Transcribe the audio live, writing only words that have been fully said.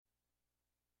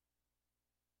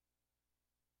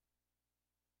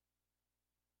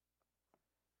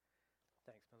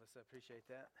Melissa, appreciate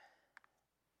that.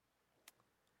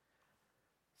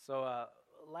 So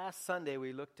last Sunday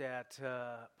we looked at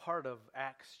part of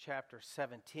Acts chapter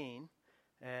 17,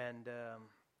 and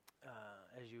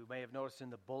as you may have noticed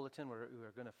in the bulletin, we're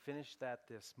going to finish that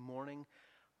this morning.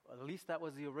 At least that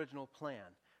was the original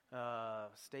plan.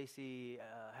 Stacy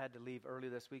had to leave early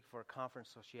this week for a conference,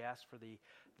 so she asked for the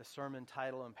sermon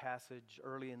title and passage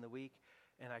early in the week,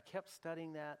 and I kept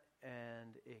studying that,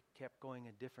 and it kept going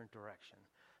a different direction.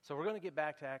 So we're going to get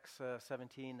back to Acts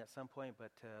 17 at some point,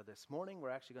 but this morning we're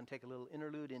actually going to take a little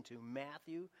interlude into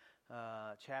Matthew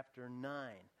chapter 9.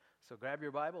 So grab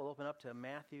your Bible, open up to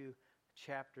Matthew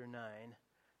chapter 9.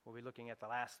 We'll be looking at the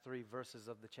last 3 verses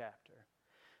of the chapter.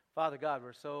 Father God,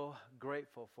 we're so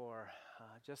grateful for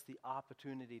just the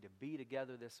opportunity to be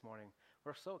together this morning.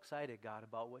 We're so excited, God,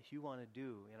 about what you want to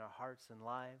do in our hearts and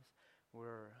lives.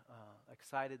 We're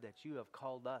excited that you have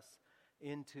called us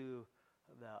into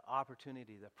the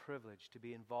opportunity, the privilege to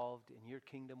be involved in your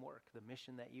kingdom work, the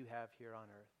mission that you have here on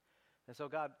earth. And so,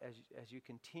 God, as you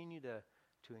continue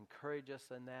to encourage us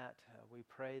in that, we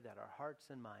pray that our hearts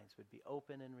and minds would be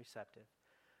open and receptive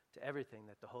to everything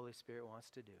that the Holy Spirit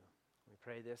wants to do. We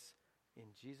pray this in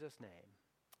Jesus' name.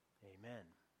 Amen.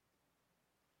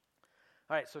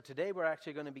 All right, so today we're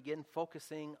actually going to begin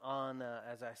focusing on,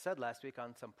 as I said last week,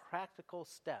 on some practical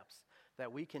steps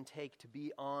that we can take to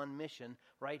be on mission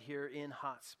right here in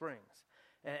Hot Springs.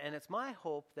 And it's my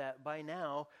hope that by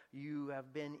now you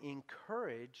have been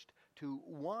encouraged to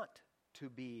want to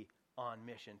be on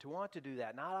mission, to want to do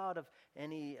that, not out of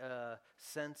any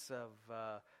sense of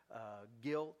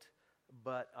guilt,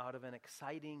 but out of an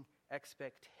exciting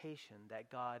expectation that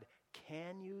God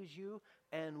can use you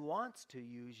and wants to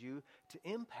use you to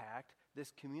impact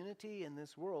this community and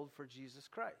this world for Jesus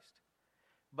Christ.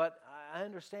 But I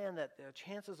understand that the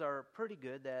chances are pretty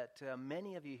good that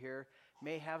many of you here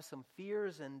may have some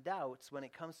fears and doubts when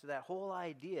it comes to that whole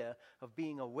idea of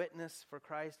being a witness for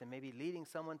Christ and maybe leading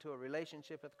someone to a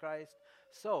relationship with Christ.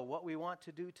 So what we want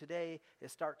to do today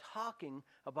is start talking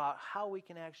about how we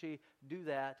can actually do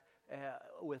that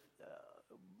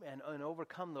and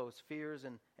overcome those fears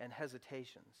and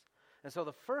hesitations. And so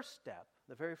the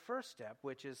very first step,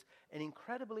 which is an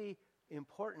incredibly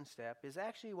important step, is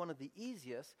actually one of the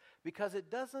easiest because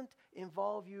it doesn't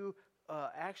involve you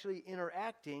actually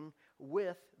interacting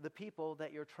with the people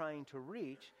that you're trying to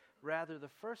reach. Rather,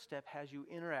 the first step has you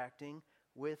interacting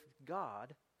with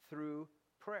God through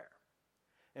prayer.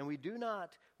 And we do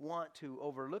not want to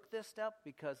overlook this step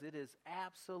because it is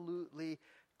absolutely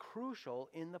crucial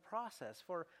in the process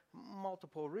for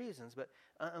multiple reasons. But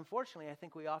unfortunately, I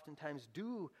think we oftentimes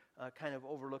do kind of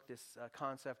overlook this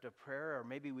concept of prayer, or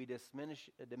maybe we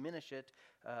diminish it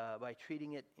by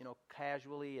treating it,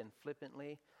 casually and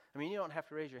flippantly. I mean, you don't have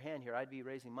to raise your hand here. I'd be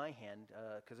raising my hand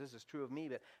because this is true of me.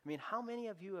 But I mean, how many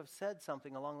of you have said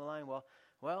something along the line,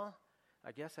 well,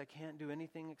 I guess I can't do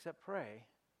anything except pray,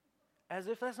 as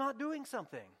if that's not doing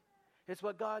something. It's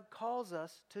what God calls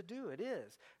us to do. It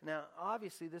is. Now,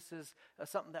 obviously, this is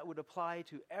something that would apply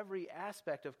to every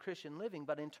aspect of Christian living,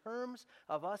 but in terms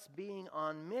of us being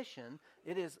on mission,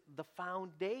 it is the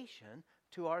foundation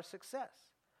to our success.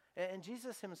 And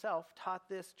Jesus himself taught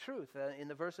this truth in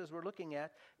the verses we're looking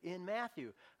at in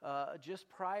Matthew. Just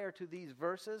prior to these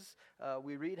verses,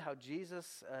 we read how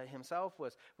Jesus himself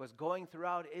was going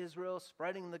throughout Israel,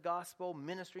 spreading the gospel,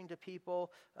 ministering to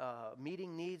people,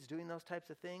 meeting needs, doing those types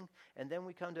of things. And then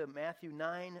we come to Matthew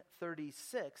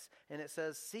 9:36, and it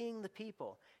says, seeing the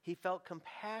people, he felt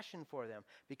compassion for them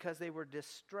because they were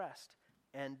distressed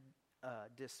and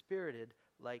dispirited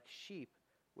like sheep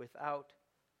without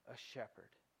a shepherd.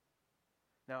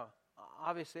 Now,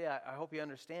 obviously, I hope you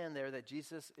understand there that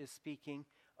Jesus is speaking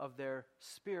of their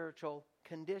spiritual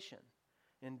condition.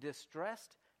 And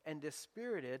distressed and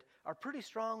dispirited are pretty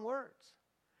strong words.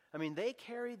 I mean, they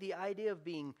carry the idea of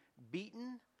being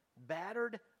beaten,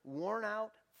 battered, worn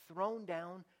out, thrown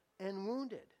down, and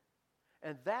wounded.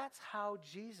 And that's how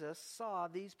Jesus saw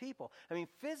these people. I mean,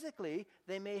 physically,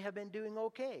 they may have been doing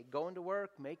okay, going to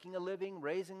work, making a living,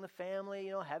 raising the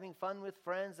family, having fun with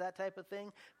friends, that type of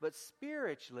thing. But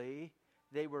spiritually,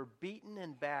 they were beaten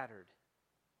and battered.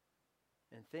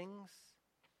 And things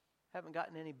haven't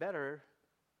gotten any better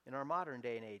in our modern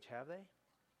day and age, have they?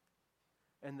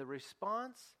 And the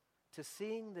response to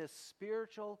seeing this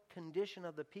spiritual condition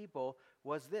of the people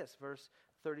was this, verse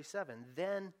 37.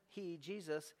 Then he,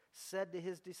 Jesus, said to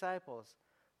his disciples,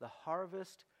 the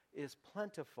harvest is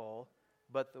plentiful,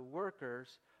 but the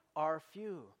workers are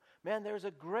few. Man, there's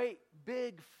a great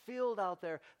big field out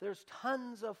there. There's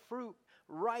tons of fruit,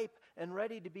 ripe and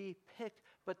ready to be picked,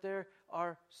 but there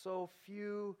are so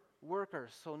few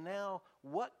workers. So now,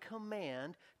 what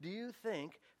command do you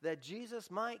think that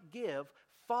Jesus might give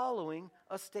following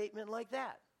a statement like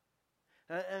that?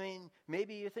 I mean,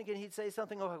 maybe you're thinking he'd say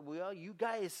something, oh, well, you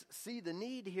guys see the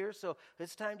need here, so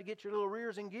it's time to get your little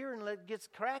rears in gear and let's get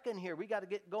cracking here. We got to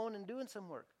get going and doing some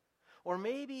work. Or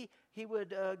maybe he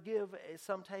would give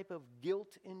some type of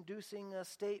guilt-inducing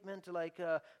statement like,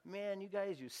 man, you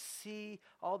guys, you see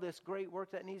all this great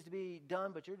work that needs to be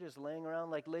done, but you're just laying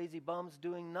around like lazy bums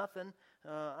doing nothing.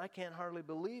 I can't hardly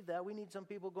believe that. We need some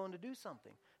people going to do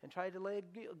something, and try to lay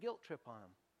a guilt trip on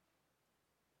them.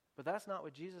 But that's not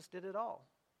what Jesus did at all.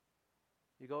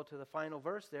 You go to the final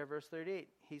verse there, verse 38.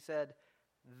 He said,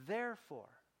 therefore,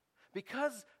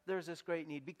 because there's this great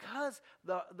need, because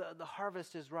the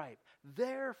harvest is ripe,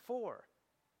 therefore,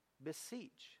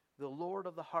 beseech the Lord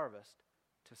of the harvest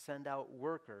to send out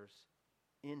workers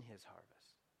in his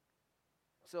harvest.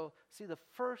 So, see, the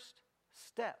first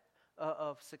step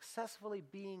of successfully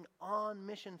being on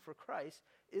mission for Christ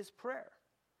is prayer.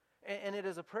 And it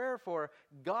is a prayer for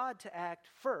God to act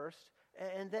first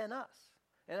and then us.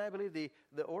 And I believe the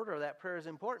order of that prayer is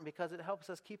important because it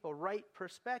helps us keep a right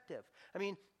perspective. I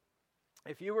mean,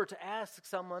 if you were to ask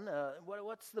someone,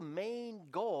 what's the main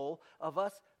goal of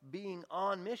us being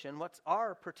on mission? What's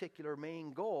our particular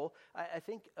main goal? I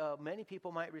think many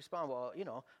people might respond, well,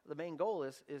 the main goal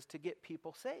is to get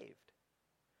people saved.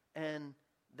 And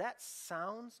that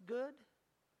sounds good,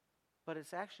 but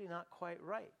it's actually not quite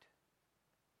right.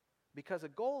 Because a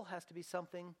goal has to be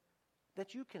something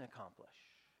that you can accomplish.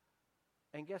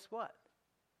 And guess what?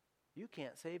 You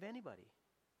can't save anybody.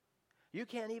 You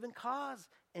can't even cause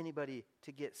anybody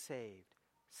to get saved.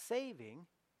 Saving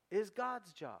is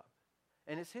God's job.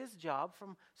 And it's his job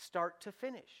from start to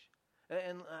finish.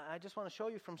 And I just want to show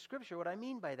you from Scripture what I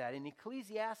mean by that. In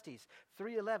Ecclesiastes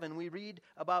 3:11, we read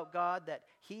about God that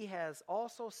he has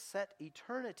also set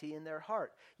eternity in their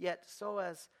heart, yet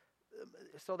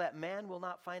so that man will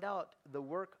not find out the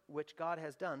work which God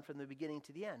has done from the beginning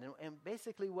to the end. And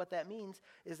basically what that means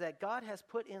is that God has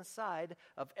put inside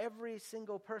of every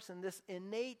single person this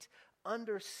innate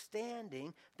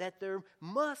understanding that there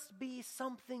must be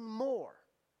something more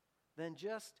than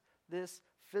just this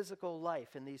physical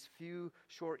life in these few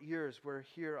short years we're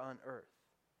here on earth.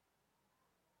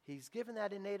 He's given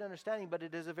that innate understanding, but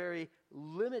it is a very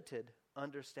limited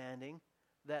understanding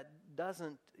that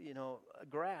doesn't,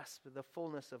 grasp the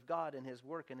fullness of God and his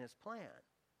work and his plan.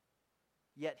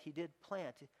 Yet he did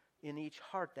plant in each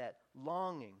heart that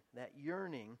longing, that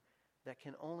yearning that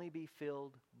can only be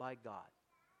filled by God.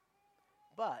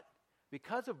 But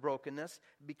because of brokenness,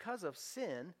 because of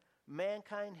sin,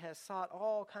 mankind has sought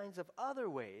all kinds of other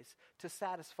ways to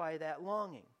satisfy that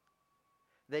longing.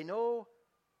 They know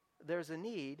there's a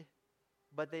need,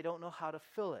 but they don't know how to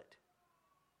fill it.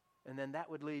 And then that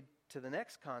would lead to the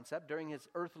next concept. During his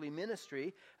earthly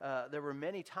ministry, there were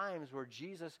many times where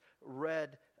Jesus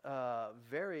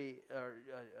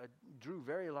drew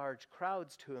very large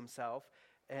crowds to himself,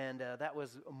 and that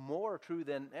was more true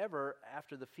than ever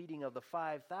after the feeding of the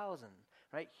 5,000.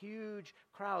 Right? Huge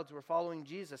crowds were following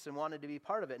Jesus and wanted to be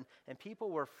part of it, and people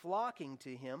were flocking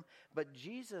to him, but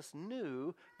Jesus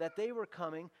knew that they were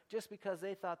coming just because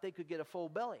they thought they could get a full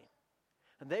belly.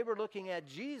 And they were looking at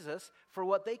Jesus for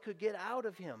what they could get out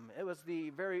of him. It was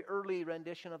the very early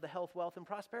rendition of the health, wealth, and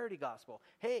prosperity gospel.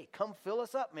 Hey, come fill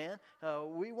us up, man.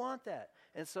 We want that.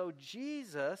 And so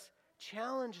Jesus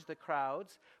challenged the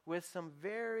crowds with some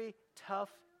very tough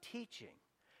teaching.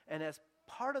 And as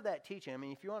part of that teaching, I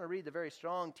mean, if you want to read the very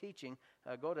strong teaching,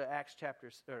 go to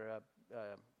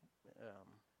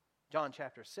John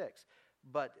chapter 6.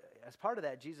 But as part of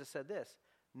that, Jesus said this,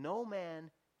 "No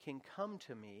man can come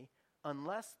to me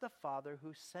unless the Father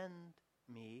who sent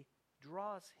me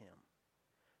draws him."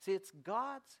 See, it's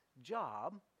God's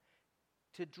job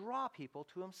to draw people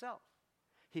to himself.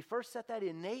 He first set that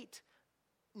innate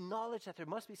knowledge that there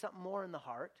must be something more in the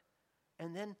heart,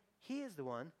 and then he is the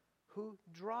one who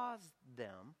draws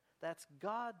them. That's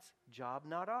God's job,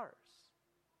 not ours.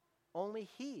 Only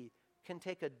he can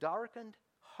take a darkened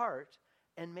heart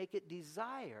and make it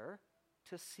desire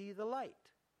to see the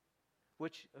light.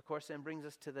 Which, of course, then brings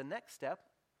us to the next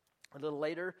step. A little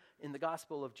later in the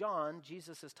Gospel of John,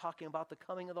 Jesus is talking about the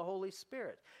coming of the Holy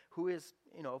Spirit, who is,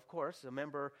 of course, a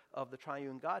member of the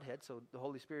triune Godhead, so the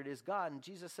Holy Spirit is God. And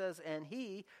Jesus says, and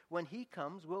he, when he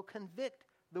comes, will convict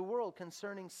the world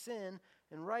concerning sin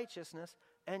and righteousness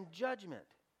and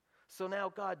judgment. So now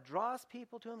God draws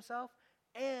people to himself,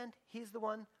 and he's the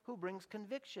one who brings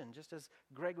conviction, just as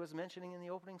Greg was mentioning in the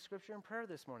opening scripture and prayer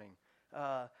this morning.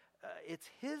 It's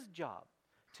his job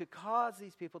to cause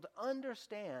these people to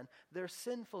understand their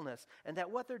sinfulness and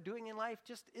that what they're doing in life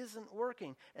just isn't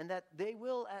working and that they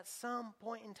will at some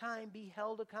point in time be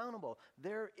held accountable.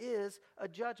 There is a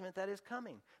judgment that is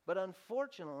coming. But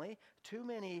unfortunately, too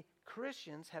many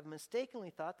Christians have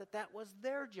mistakenly thought that that was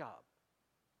their job.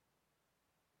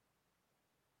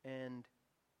 And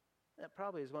that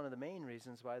probably is one of the main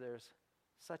reasons why there's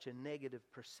such a negative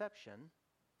perception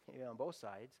on both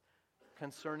sides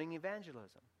concerning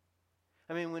evangelism.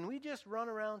 I mean, when we just run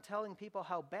around telling people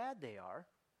how bad they are,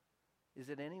 is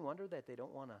it any wonder that they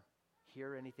don't want to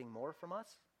hear anything more from us?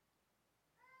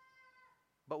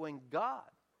 But when God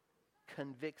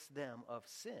convicts them of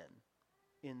sin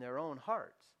in their own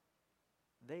hearts,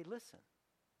 they listen.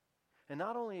 And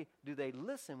not only do they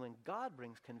listen when God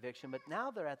brings conviction, but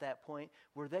now they're at that point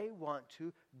where they want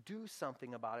to do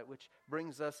something about it, which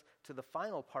brings us to the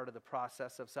final part of the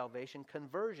process of salvation,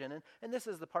 conversion. And this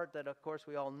is the part that, of course,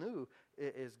 we all knew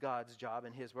is God's job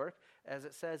and his work. As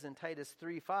it says in Titus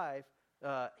 3:5,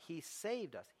 he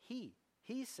saved us.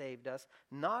 He saved us,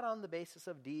 not on the basis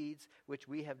of deeds which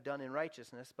we have done in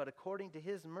righteousness, but according to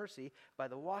his mercy by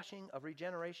the washing of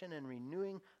regeneration and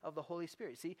renewing of the Holy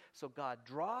Spirit. See, so God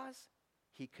draws,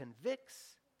 he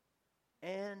convicts,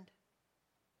 and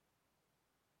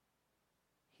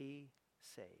he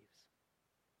saves.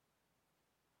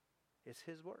 It's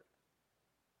his work,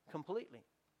 completely,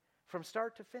 from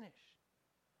start to finish.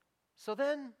 So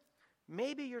then,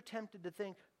 maybe you're tempted to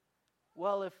think,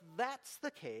 well, if that's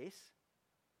the case,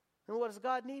 then what does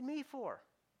God need me for?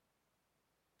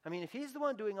 I mean, if he's the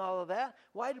one doing all of that,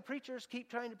 why do preachers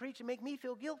keep trying to preach and make me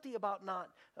feel guilty about not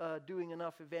doing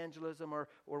enough evangelism or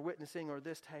witnessing or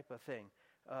this type of thing?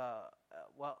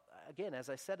 Well, again, as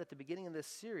I said at the beginning of this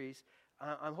series,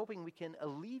 I'm hoping we can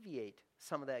alleviate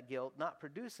some of that guilt, not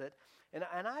produce it.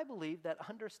 And I believe that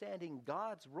understanding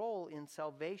God's role in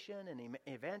salvation and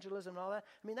evangelism and all that,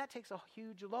 I mean, that takes a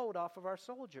huge load off of our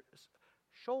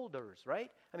shoulders, right?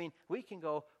 I mean, we can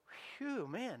go, phew,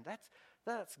 man,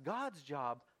 that's God's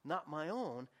job, not my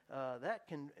own. That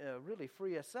can really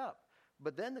free us up.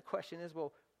 But then the question is,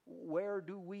 well, where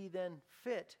do we then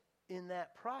fit in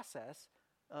that process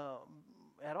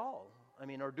at all? I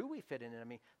mean, or do we fit in it? I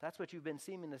mean, that's what you've been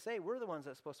seeming to say. We're the ones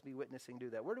that's supposed to be witnessing, do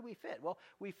that. Where do we fit? Well,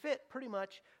 we fit pretty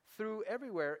much through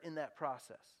everywhere in that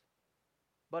process.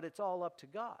 But it's all up to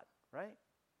God, right?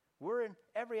 We're in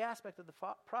every aspect of the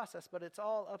process, but it's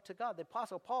all up to God. The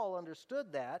Apostle Paul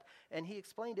understood that, and he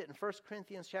explained it in 1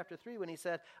 Corinthians chapter 3 when he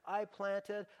said, I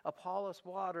planted, Apollos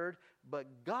watered,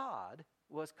 but God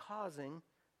was causing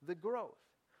the growth.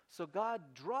 So God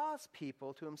draws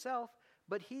people to himself,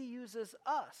 but he uses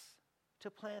us to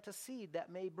plant a seed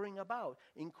that may bring about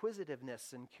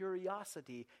inquisitiveness and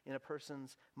curiosity in a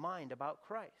person's mind about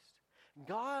Christ.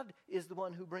 God is the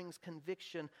one who brings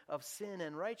conviction of sin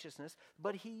and righteousness,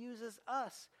 but he uses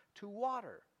us to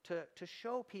water, to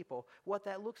show people what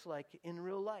that looks like in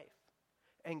real life.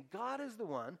 And God is the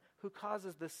one who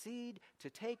causes the seed to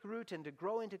take root and to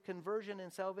grow into conversion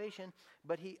and salvation,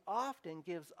 but he often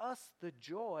gives us the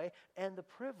joy and the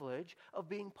privilege of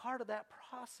being part of that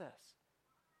process,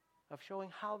 of showing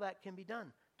how that can be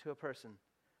done to a person.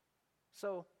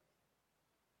 So,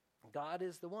 God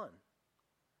is the one.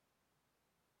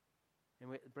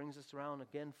 And it brings us around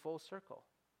again full circle.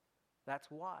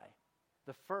 That's why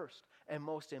the first and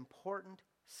most important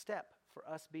step for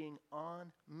us being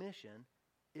on mission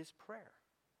is prayer.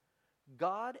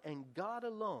 God and God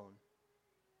alone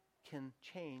can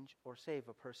change or save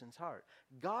a person's heart.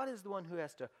 God is the one who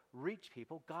has to reach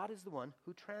people. God is the one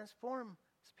who transforms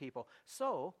people.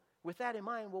 So, with that in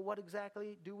mind, well, what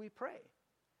exactly do we pray?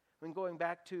 When going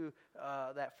back to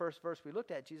that first verse we looked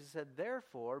at, Jesus said,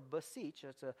 therefore, beseech,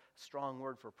 that's a strong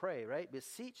word for pray, right?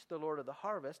 Beseech the Lord of the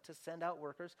harvest to send out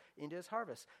workers into his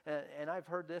harvest. And I've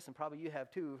heard this, and probably you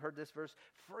have too, heard this verse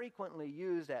frequently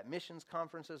used at missions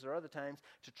conferences or other times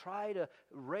to try to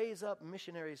raise up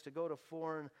missionaries to go to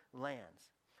foreign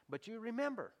lands. But you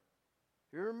remember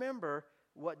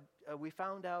what we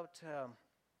found out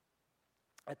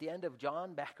at the end of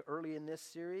John, back early in this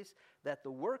series, that the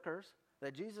workers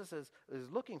that Jesus is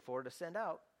looking for to send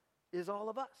out is all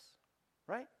of us,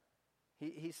 right?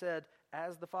 He said,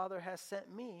 as the Father has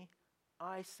sent me,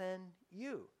 I send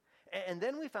you. And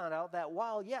then we found out that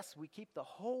while, yes, we keep the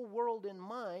whole world in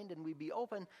mind and we be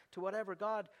open to whatever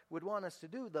God would want us to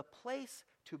do, the place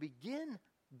to begin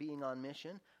being on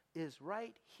mission is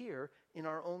right here in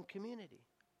our own community.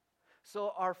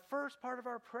 So our first part of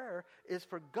our prayer is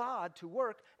for God to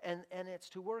work, and it's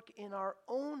to work in our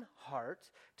own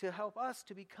hearts to help us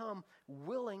to become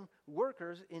willing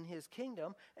workers in His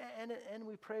kingdom. And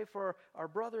we pray for our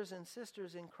brothers and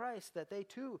sisters in Christ that they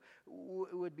too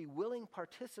would be willing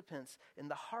participants in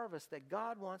the harvest that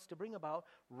God wants to bring about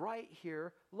right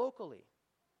here locally.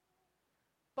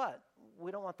 But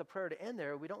we don't want the prayer to end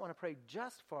there. We don't want to pray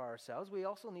just for ourselves. We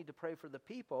also need to pray for the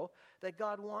people that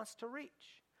God wants to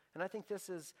reach. And I think this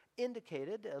is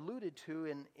indicated, alluded to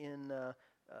in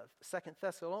 2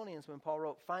 Thessalonians when Paul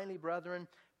wrote, "Finally, brethren,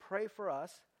 pray for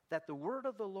us that the word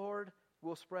of the Lord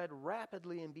will spread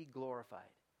rapidly and be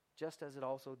glorified, just as it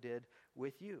also did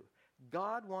with you."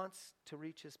 God wants to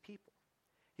reach His people.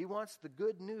 He wants the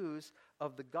good news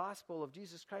of the gospel of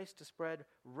Jesus Christ to spread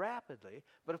rapidly.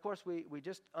 But of course, we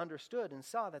just understood and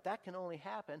saw that can only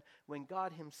happen when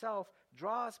God Himself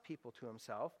draws people to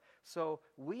Himself. So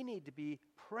we need to be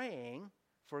praying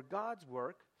for God's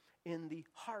work in the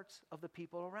hearts of the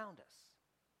people around us,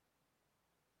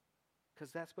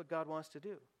 because that's what God wants to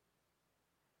do.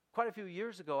 Quite a few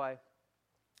years ago, I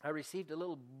received a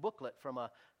little booklet from a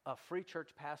free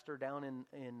church pastor down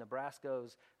in Nebraska. It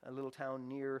was a little town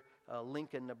near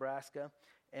Lincoln, Nebraska.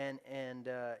 And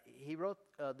he wrote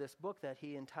this book that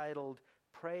he entitled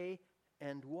Pray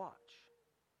and Watch.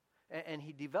 And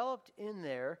he developed in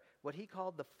there what he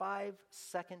called the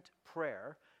 5-second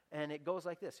prayer. And it goes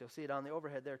like this. You'll see it on the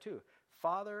overhead there too.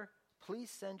 Father,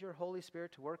 please send your Holy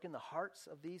Spirit to work in the hearts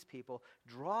of these people.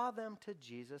 Draw them to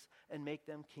Jesus and make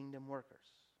them kingdom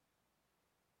workers.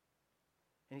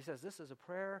 And he says this is a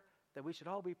prayer that we should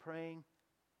all be praying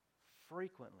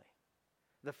frequently.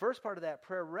 The first part of that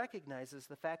prayer recognizes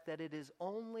the fact that it is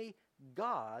only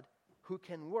God who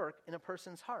can work in a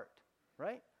person's heart,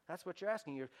 right? That's what you're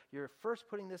asking. You're first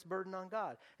putting this burden on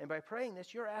God. And by praying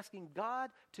this, you're asking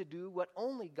God to do what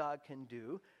only God can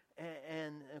do.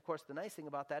 And of course, the nice thing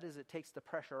about that is it takes the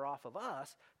pressure off of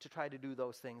us to try to do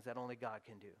those things that only God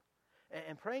can do.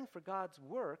 And praying for God's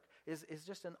work is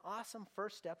just an awesome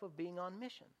first step of being on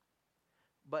mission.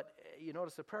 But you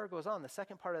notice the prayer goes on. The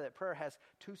second part of that prayer has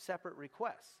two separate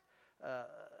requests.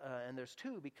 And there's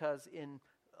two because in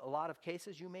a lot of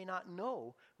cases you may not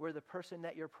know where the person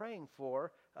that you're praying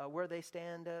for, where they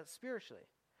stand spiritually.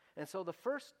 And so the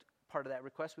first part of that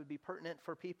request would be pertinent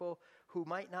for people who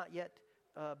might not yet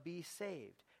be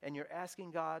saved. And you're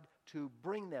asking God to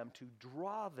bring them, to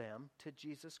draw them to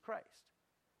Jesus Christ.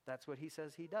 That's what He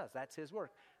says He does. That's His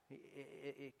work.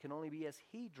 It can only be as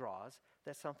He draws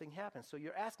that something happens. So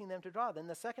you're asking them to draw. Then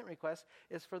the second request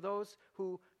is for those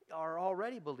who are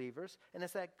already believers, and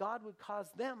it's that God would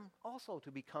cause them also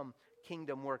to become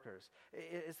kingdom workers.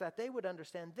 It's that they would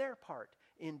understand their part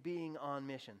in being on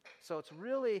mission. So it's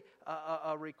really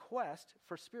a request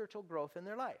for spiritual growth in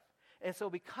their life. And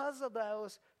so because of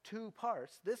those two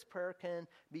parts, this prayer can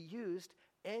be used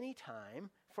anytime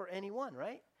for anyone,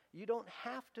 right? You don't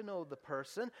have to know the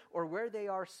person or where they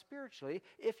are spiritually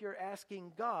if you're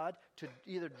asking God to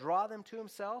either draw them to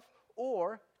Himself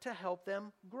or to help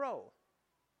them grow.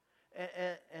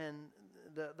 And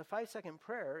the 5-second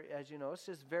prayer, as you notice,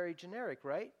 is very generic,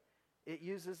 right? It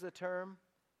uses the term,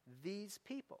 these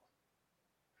people.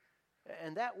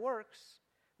 And that works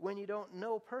when you don't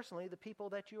know personally the people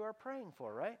that you are praying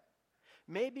for, right?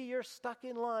 Maybe you're stuck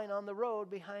in line on the road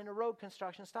behind a road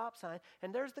construction stop sign,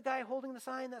 and there's the guy holding the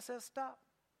sign that says stop.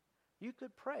 You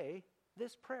could pray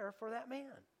this prayer for that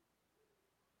man.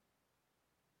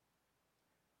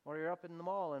 Or you're up in the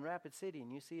mall in Rapid City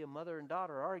and you see a mother and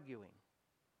daughter arguing.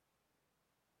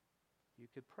 You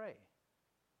could pray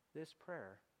this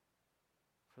prayer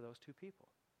for those two people.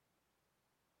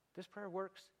 This prayer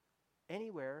works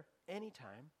anywhere,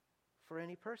 anytime, for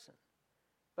any person.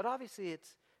 But obviously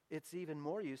it's even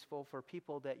more useful for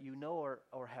people that you know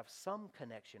or have some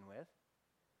connection with,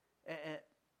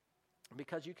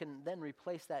 because you can then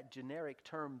replace that generic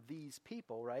term, these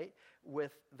people, right,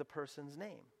 with the person's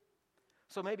name.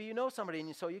 So maybe you know somebody,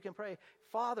 and so you can pray,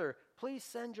 Father, please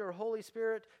send your Holy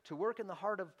Spirit to work in the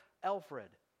heart of Alfred.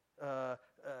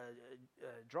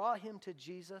 Draw him to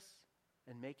Jesus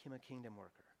and make him a kingdom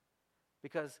worker.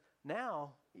 Because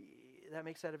now, that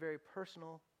makes that a very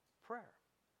personal prayer.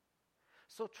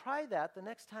 So try that the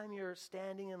next time you're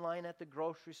standing in line at the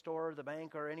grocery store or the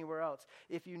bank or anywhere else.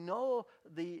 If you know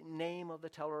the name of the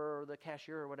teller or the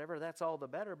cashier or whatever, that's all the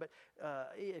better. But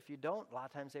if you don't, a lot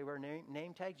of times they wear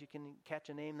name tags. You can catch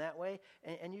a name that way,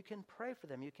 and you can pray for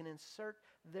them. You can insert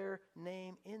their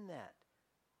name in that.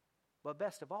 But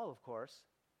best of all, of course,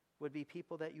 would be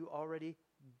people that you already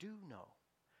do know.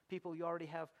 People you already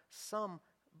have some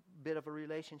bit of a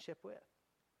relationship with.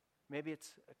 Maybe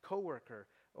it's a coworker,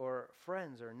 or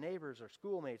friends or neighbors or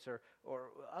schoolmates or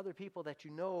other people that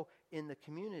you know in the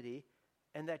community,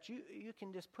 and that you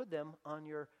can just put them on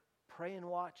your pray and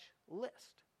watch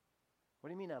list. What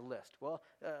do you mean a list? Well,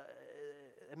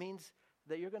 it means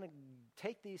that you're going to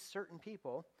take these certain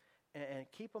people and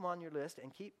keep them on your list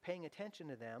and keep paying attention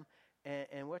to them.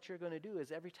 And what you're going to do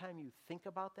is every time you think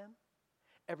about them,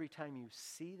 every time you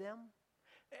see them,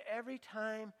 every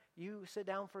time you sit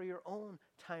down for your own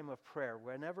time of prayer,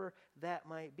 whenever that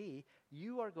might be,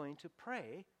 you are going to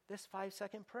pray this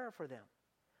 5-second prayer for them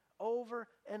over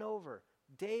and over,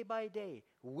 day by day,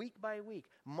 week by week,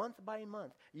 month by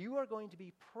month. You are going to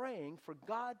be praying for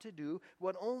God to do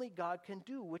what only God can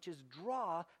do, which is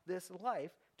draw this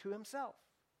life to himself.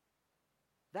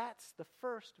 That's the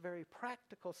first very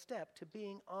practical step to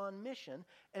being on mission,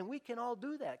 and we can all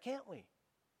do that, can't we?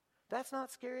 That's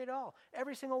not scary at all.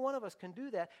 Every single one of us can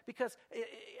do that, because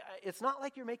it's not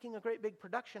like you're making a great big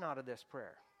production out of this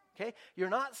prayer. Okay? You're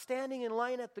not standing in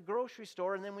line at the grocery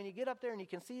store, and then when you get up there and you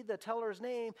can see the teller's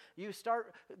name, you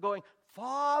start going,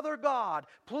 Father God,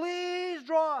 please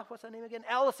draw, what's that name again?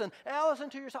 Allison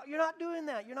to yourself. You're not doing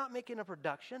that. You're not making a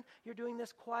production. You're doing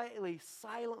this quietly,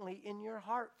 silently in your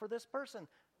heart for this person.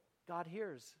 God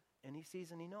hears, and he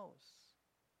sees, and he knows.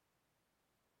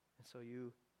 And so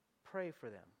you pray for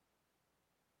them.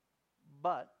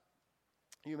 But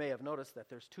you may have noticed that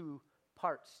there's two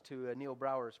parts to Neil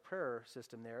Brower's prayer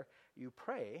system there. You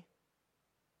pray,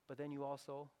 but then you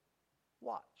also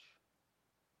watch.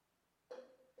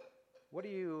 What are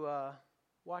you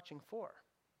watching for?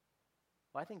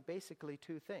 Well, I think basically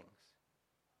two things.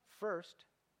 First,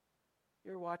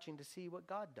 you're watching to see what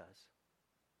God does.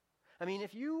 I mean,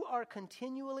 if you are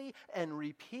continually and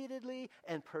repeatedly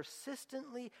and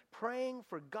persistently praying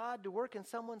for God to work in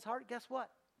someone's heart, guess what?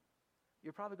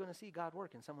 You're probably going to see God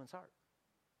work in someone's heart.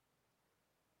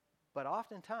 But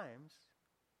oftentimes,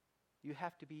 you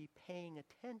have to be paying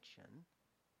attention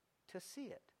to see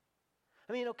it.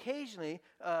 I mean, occasionally,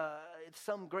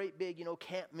 some great big,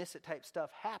 can't miss it type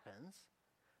stuff happens,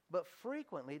 but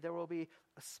frequently there will be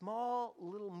a small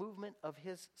little movement of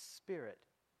his Spirit.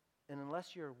 And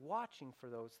unless you're watching for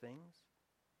those things,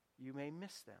 you may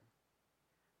miss them.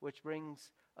 Which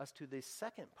brings us to the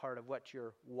second part of what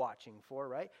you're watching for,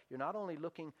 right? You're not only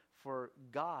looking for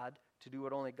God to do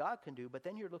what only God can do, but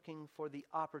then you're looking for the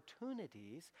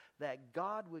opportunities that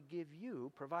God would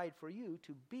provide for you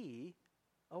to be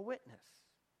a witness.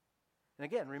 And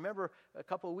again, remember a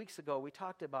couple of weeks ago we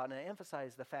talked about and I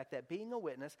emphasized the fact that being a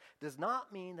witness does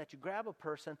not mean that you grab a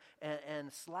person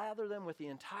and slather them with the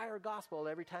entire gospel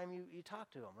every time you talk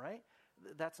to them, right?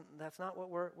 That's not what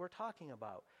we're talking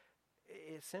about.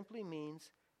 It simply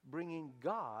means bringing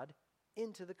God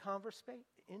into the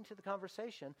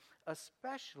conversation,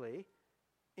 especially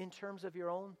in terms of your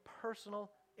own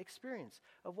personal experience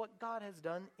of what God has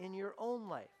done in your own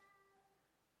life.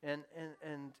 And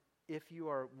if you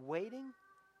are waiting,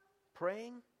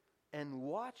 praying, and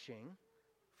watching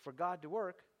for God to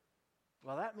work,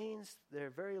 well, that means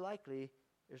there's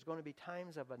going to be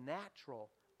times of a natural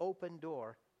open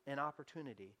door and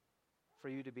opportunity for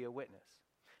you to be a witness.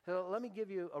 So let me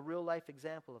give you a real life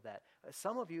example of that.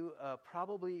 Some of you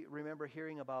probably remember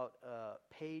hearing about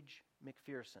Paige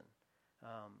McPherson.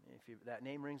 If that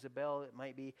name rings a bell, it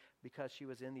might be because she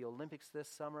was in the Olympics this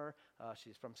summer.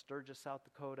 She's from Sturgis, South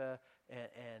Dakota,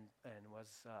 and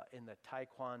was in the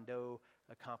Taekwondo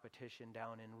competition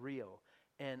down in Rio.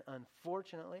 And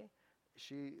unfortunately,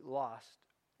 she lost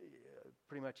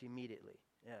pretty much immediately.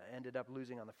 Ended up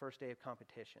losing on the first day of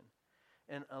competition.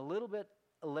 And a little bit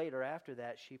later after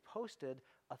that, she posted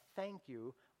a thank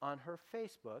you on her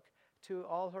Facebook to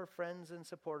all her friends and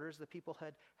supporters, the people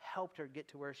had helped her get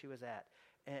to where she was at.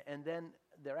 And then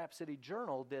the Rapid City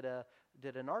Journal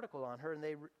did an article on her, and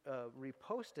they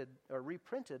reposted or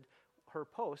reprinted her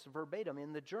post verbatim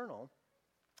in the journal.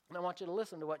 And I want you to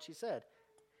listen to what she said.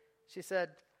 She said,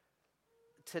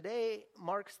 "Today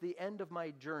marks the end of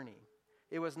my journey.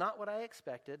 It was not what I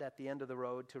expected at the end of the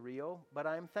road to Rio, but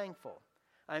I'm thankful.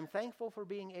 I'm thankful for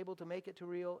being able to make it to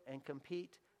Rio and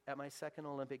compete at my second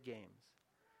Olympic Games.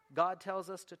 God tells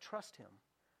us to trust him.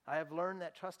 I have learned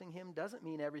that trusting him doesn't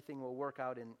mean everything will work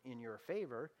out in your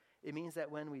favor. It means that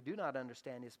when we do not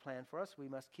understand his plan for us, we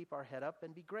must keep our head up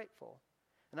and be grateful.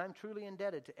 And I'm truly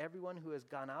indebted to everyone who has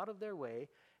gone out of their way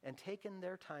and taken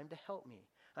their time to help me.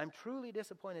 I'm truly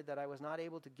disappointed that I was not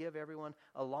able to give everyone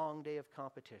a long day of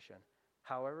competition.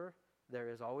 However, there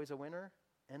is always a winner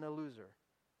and a loser.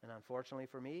 And unfortunately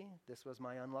for me, this was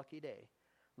my unlucky day.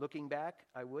 Looking back,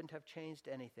 I wouldn't have changed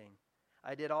anything.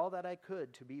 I did all that I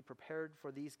could to be prepared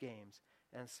for these games,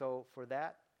 and so for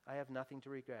that, I have nothing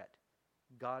to regret.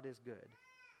 God is good.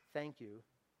 Thank you,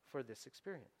 for this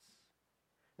experience.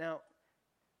 Now,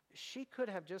 she could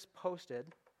have just posted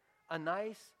a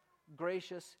nice,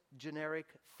 gracious, generic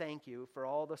thank you for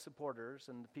all the supporters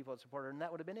and the people that support her, and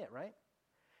that would have been it, right?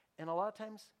 And a lot of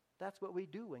times, that's what we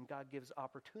do when God gives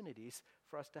opportunities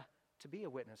for us to be a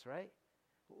witness, right?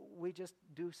 We just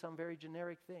do some very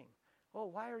generic thing. Oh,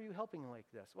 why are you helping like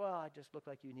this? Well, I just looked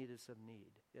like you needed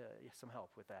some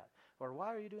help with that. Or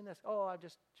why are you doing this? Oh, I'm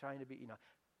just trying to be,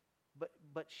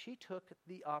 But she took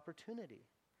the opportunity.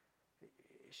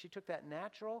 She took that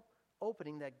natural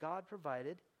opening that God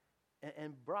provided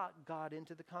and brought God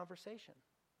into the conversation.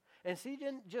 And she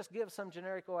didn't just give some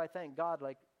generic, I thank God,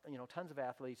 like, tons of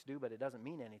athletes do, but it doesn't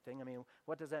mean anything. I mean,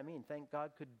 what does that mean? Thank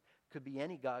God could be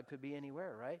any God, could be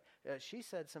anywhere, right? She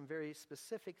said some very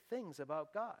specific things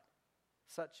about God,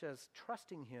 such as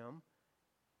trusting Him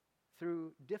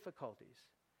through difficulties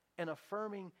and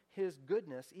affirming His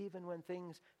goodness even when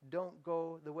things don't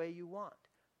go the way you want.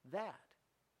 That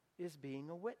is being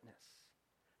a witness.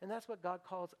 And that's what God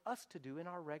calls us to do in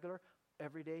our regular,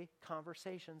 everyday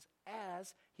conversations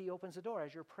as He opens the door,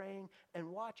 as you're praying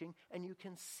and watching, and you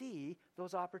can see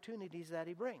those opportunities that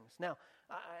He brings. Now,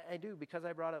 I do, because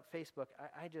I brought up Facebook,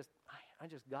 I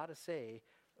just got to say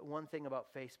one thing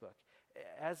about Facebook.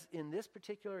 As in this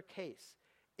particular case,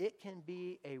 it can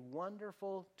be a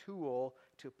wonderful tool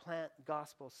to plant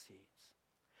gospel seeds.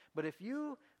 But if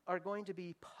you are going to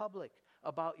be public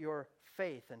about your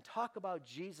faith and talk about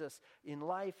Jesus in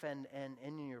life and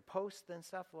in your posts and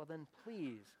stuff, well then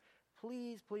please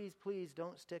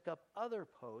don't stick up other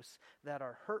posts that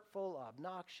are hurtful,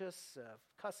 obnoxious,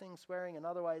 cussing, swearing, and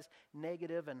otherwise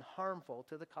negative and harmful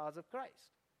to the cause of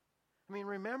Christ. I mean,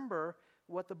 remember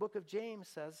what the book of James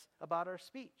says about our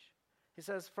speech. He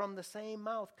says, from the same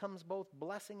mouth comes both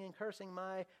blessing and cursing.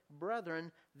 My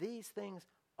brethren, these things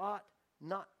ought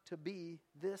not to be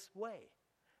this way.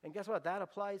 And guess what? That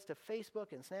applies to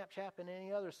Facebook and Snapchat and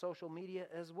any other social media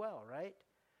as well, right?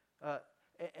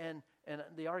 And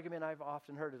the argument I've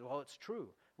often heard is, well, it's true.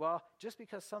 Well, just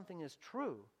because something is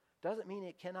true doesn't mean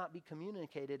it cannot be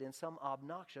communicated in some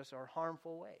obnoxious or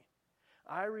harmful way.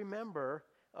 I remember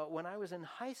when I was in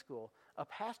high school, a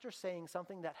pastor saying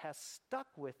something that has stuck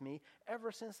with me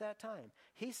ever since that time.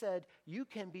 He said, you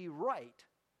can be right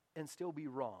and still be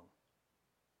wrong.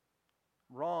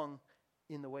 Wrong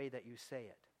in the way that you say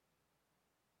it.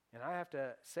 And I have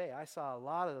to say, I saw a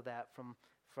lot of that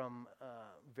from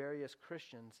various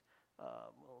Christians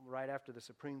right after the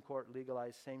Supreme Court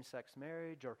legalized same-sex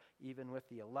marriage, or even with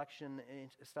the election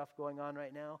stuff going on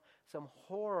right now. Some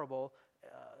horrible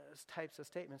types of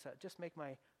statements that just make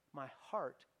my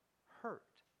heart hurt.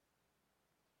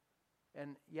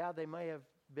 And yeah, they may have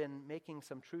been making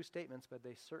some true statements, but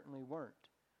they certainly weren't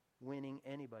winning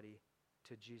anybody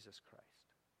to Jesus Christ.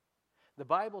 The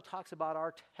Bible talks about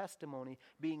our testimony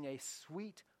being a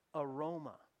sweet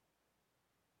aroma.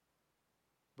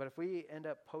 But if we end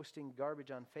up posting garbage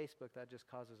on Facebook, that just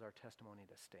causes our testimony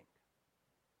to stink.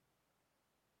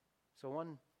 So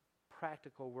one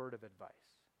practical word of advice.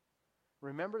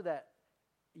 Remember that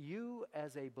you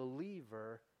as a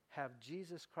believer have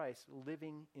Jesus Christ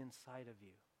living inside of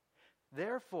you.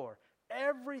 Therefore,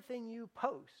 everything you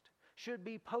post should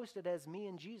be posted as me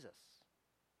and Jesus.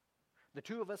 The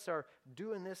two of us are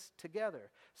doing this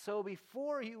together. So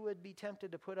before you would be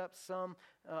tempted to put up some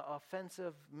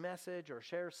offensive message or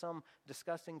share some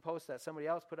disgusting post that somebody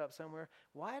else put up somewhere,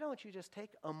 why don't you just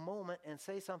take a moment and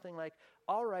say something like,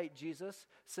 all right, Jesus,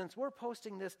 since we're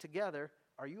posting this together,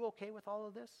 are you okay with all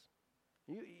of this?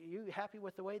 You happy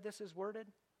with the way this is worded?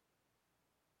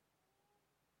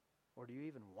 Or do you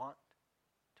even want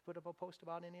to put up a post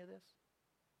about any of this?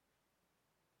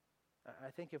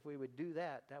 I think if we would do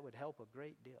that, that would help a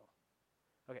great deal.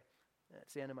 Okay,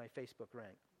 that's the end of my Facebook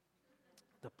rant.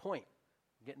 The point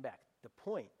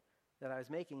that I was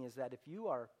making is that if you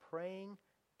are praying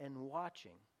and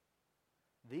watching,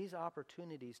 these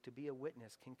opportunities to be a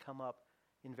witness can come up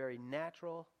in very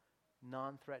natural,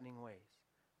 non-threatening ways.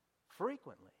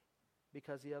 Frequently,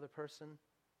 because the other person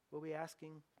will be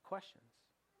asking questions.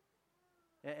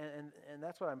 And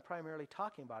that's what I'm primarily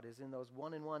talking about, is in those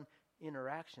one-on-one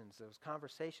interactions, those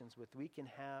conversations we can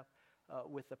have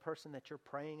with the person that you're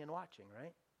praying and watching,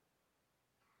 right?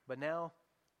 But now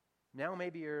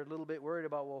maybe you're a little bit worried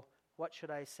about, well, what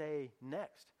should I say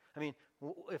next? I mean,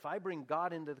 if I bring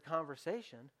God into the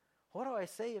conversation, what do I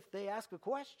say if they ask a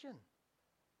question?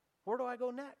 Where do I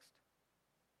go next?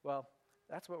 Well,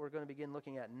 that's what we're going to begin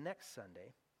looking at next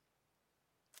Sunday.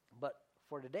 But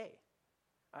for today,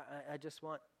 I just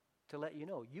want to let you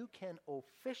know, you can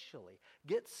officially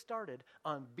get started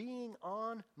on being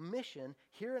on mission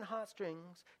here in Hot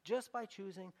Springs just by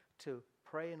choosing to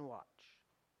pray and watch.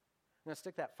 I'm going to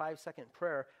stick that 5-second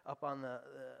prayer up on the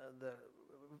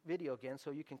video again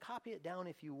so you can copy it down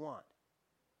if you want.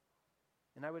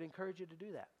 And I would encourage you to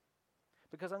do that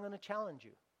because I'm going to challenge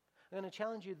you. I'm going to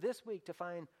challenge you this week to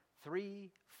find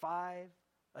 3, 5,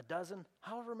 a dozen,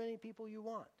 however many people you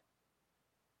want,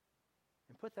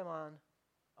 and put them on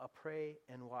a pray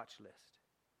and watch list.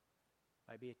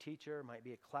 Might be a teacher, might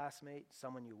be a classmate,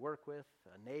 someone you work with,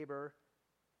 a neighbor,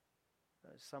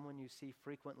 someone you see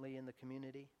frequently in the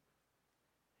community.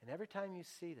 And every time you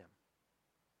see them,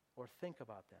 or think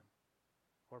about them,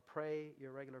 or pray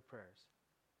your regular prayers,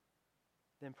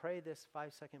 then pray this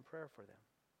 5-second prayer for them.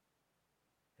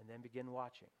 And then begin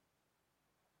watching,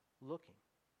 looking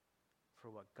for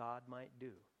what God might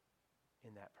do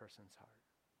in that person's heart.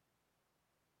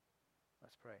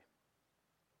 Let's pray.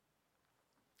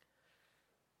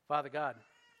 Father God,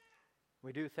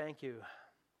 we do thank you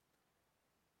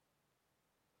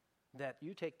that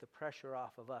you take the pressure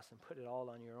off of us and put it all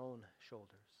on your own shoulders.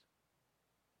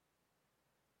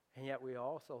 And yet we are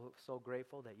also so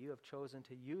grateful that you have chosen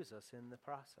to use us in the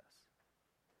process.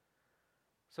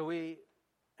 So we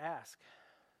ask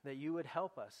that you would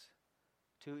help us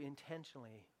to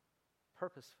intentionally,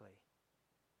 purposefully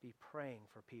be praying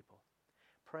for people,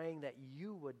 praying that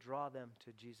you would draw them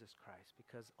to Jesus Christ,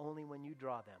 because only when you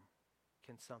draw them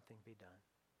can something be done.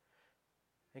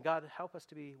 And God, help us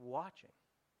to be watching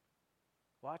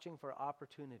for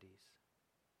opportunities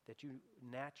that you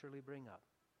naturally bring up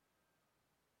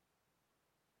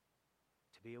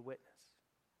to be a witness,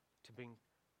 to bring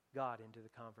God into the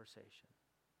conversation.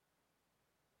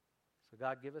 So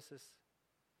God, give us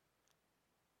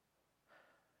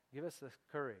the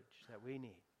courage that we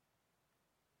need,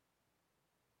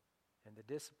 and the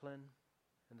discipline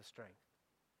and the strength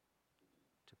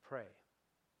to pray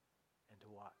and to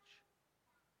watch.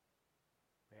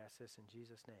 We ask this in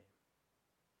Jesus' name.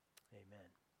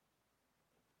 Amen.